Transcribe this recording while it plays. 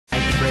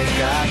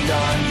break of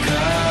dawn.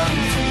 Come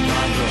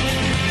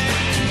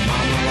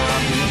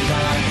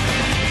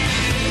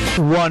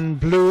tomorrow, 1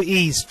 Blue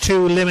East,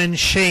 2 Lemon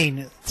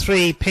Shane,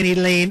 3 Penny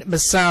Lane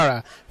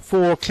Masara,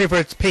 4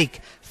 Clifford's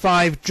Peak,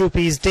 5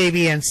 Droopy's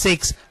Davy, and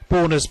 6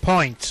 Bonus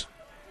Point.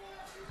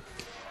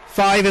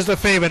 5 is the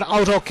favourite,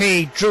 out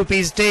okay,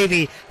 Droopy's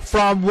Davy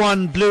from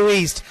 1 Blue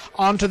East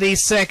onto the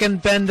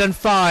second bend and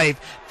 5.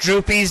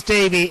 Droopy's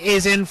Davy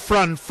is in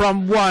front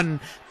from 1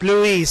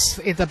 Blue East.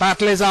 The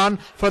battle is on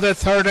for the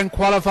third and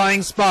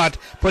qualifying spot.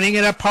 Putting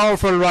in a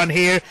powerful run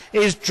here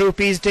is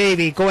Droopy's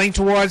Davy, going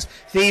towards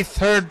the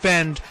third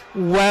bend,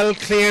 well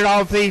clear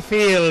of the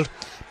field.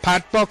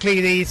 Pat Buckley,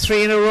 the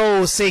 3 in a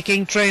row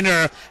seeking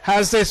trainer,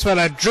 has this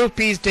fella,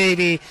 Droopy's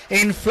Davy,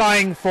 in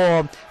flying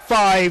form.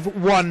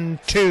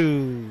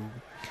 5-1-2.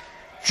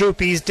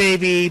 Droopy's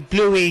Davy,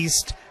 Blue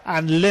East,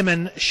 and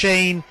Lemon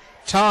Shane.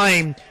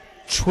 Time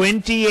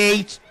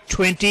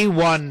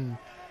 28-21.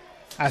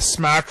 A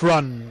smart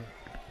run.